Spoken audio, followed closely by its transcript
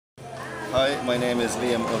Hi, my name is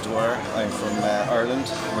Liam O'Dwyer. I'm from Ireland.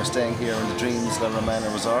 We're staying here in the Dreams La Romana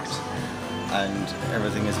resort and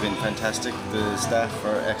everything has been fantastic. The staff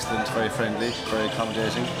are excellent, very friendly, very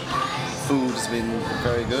accommodating. Food has been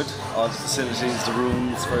very good. All the facilities, the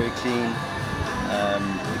rooms, very clean.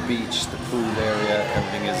 The beach, the pool area,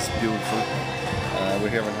 everything is beautiful. We're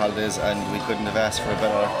here on holidays and we couldn't have asked for a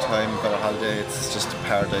better time, a better holiday. It's just a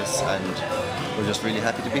paradise and we're just really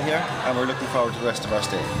happy to be here and we're looking forward to the rest of our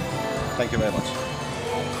stay. Thank you very much.